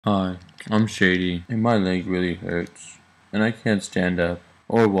Hi, I'm Shady, and my leg really hurts, and I can't stand up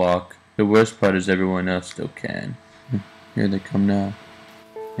or walk. The worst part is everyone else still can. Here they come now.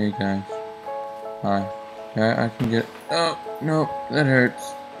 Hey guys. Hi. I can get. Oh, no, that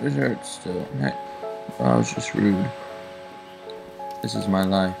hurts. It hurts still. I was just rude. This is my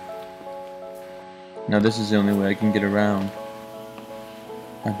life. Now this is the only way I can get around.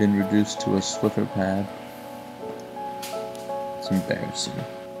 I've been reduced to a Swiffer pad. It's embarrassing.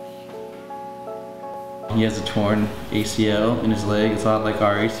 He has a torn ACL in his leg. It's a lot like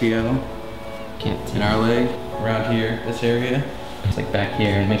our ACL. In our leg, around here, this area. It's like back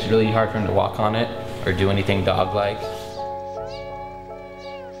here, and it makes it really hard for him to walk on it or do anything dog-like.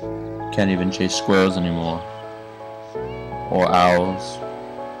 Can't even chase squirrels anymore. Or owls.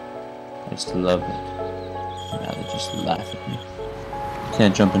 I used to love it. Now they just laugh at me.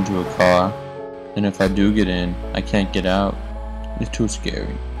 Can't jump into a car. And if I do get in, I can't get out. It's too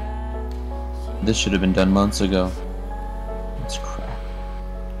scary. This should have been done months ago. It's crap.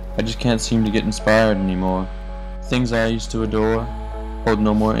 I just can't seem to get inspired anymore. Things I used to adore hold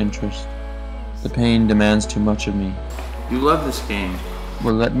no more interest. The pain demands too much of me. You love this game.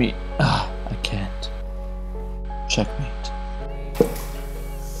 Well, let me... I can't. Checkmate.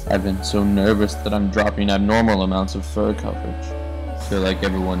 I've been so nervous that I'm dropping abnormal amounts of fur coverage. I feel like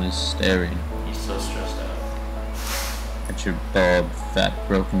everyone is staring. He's so stressed out. At your bald, fat,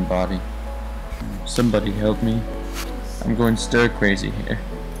 broken body. Somebody help me. I'm going stir crazy here.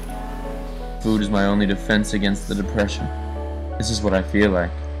 Food is my only defense against the depression. This is what I feel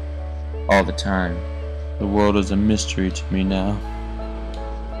like. All the time. The world is a mystery to me now.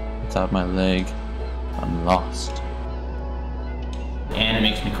 Without my leg, I'm lost. And it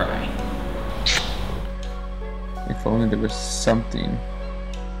makes me cry. If only there was something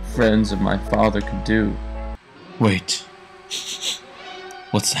friends of my father could do. Wait.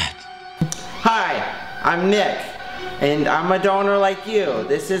 What's that? Hi, I'm Nick, and I'm a donor like you.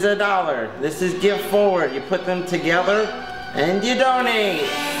 This is $1. This is Give Forward. You put them together, and you donate.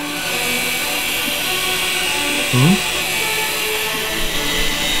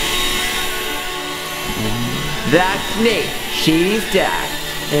 That's Nate. She's Dad.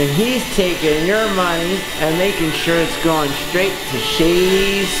 And he's taking your money and making sure it's going straight to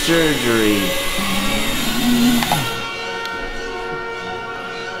Shady's surgery.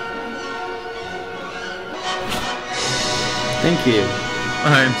 Thank you.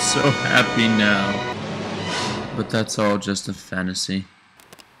 I'm so happy now. But that's all just a fantasy.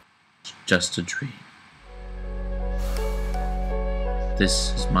 Just a dream.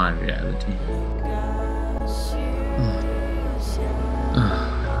 This is my reality.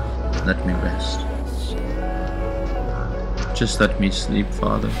 Let me rest. Just let me sleep,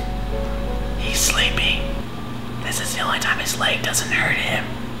 Father. He's sleeping. This is the only time his leg doesn't hurt him.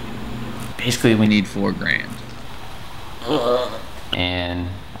 Basically, we need $4 grand. And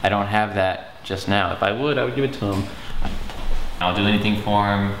I don't have that just now. If I would give it to him. I'll do anything for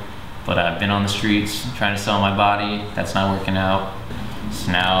him, but I've been on the streets trying to sell my body. That's not working out.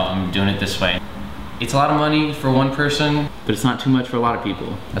 So now I'm doing it this way. It's a lot of money for one person, but it's not too much for a lot of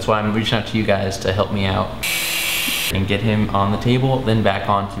people. That's why I'm reaching out to you guys to help me out and get him on the table, then back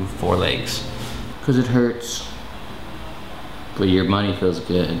onto 4 legs. Cause it hurts, but your money feels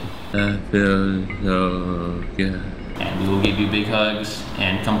good. That feels so good. And we will give you big hugs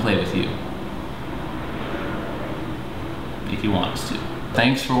and come play with you. If you want us to.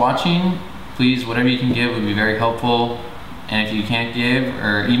 Thanks for watching. Please, whatever you can give would be very helpful. And if you can't give,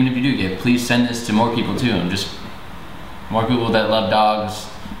 or even if you do give, please send this to more people too. And just more people that love dogs,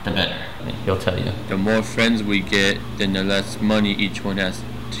 the better. He'll tell you. The more friends we get, then the less money each one has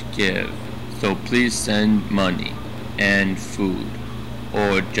to give. So please send money and food,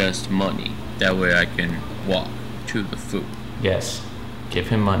 or just money. That way I can walk to the food. Yes, give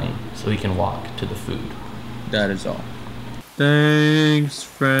him money so he can walk to the food. That is all. Thanks,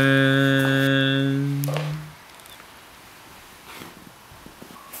 friend.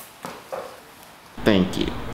 Thank you.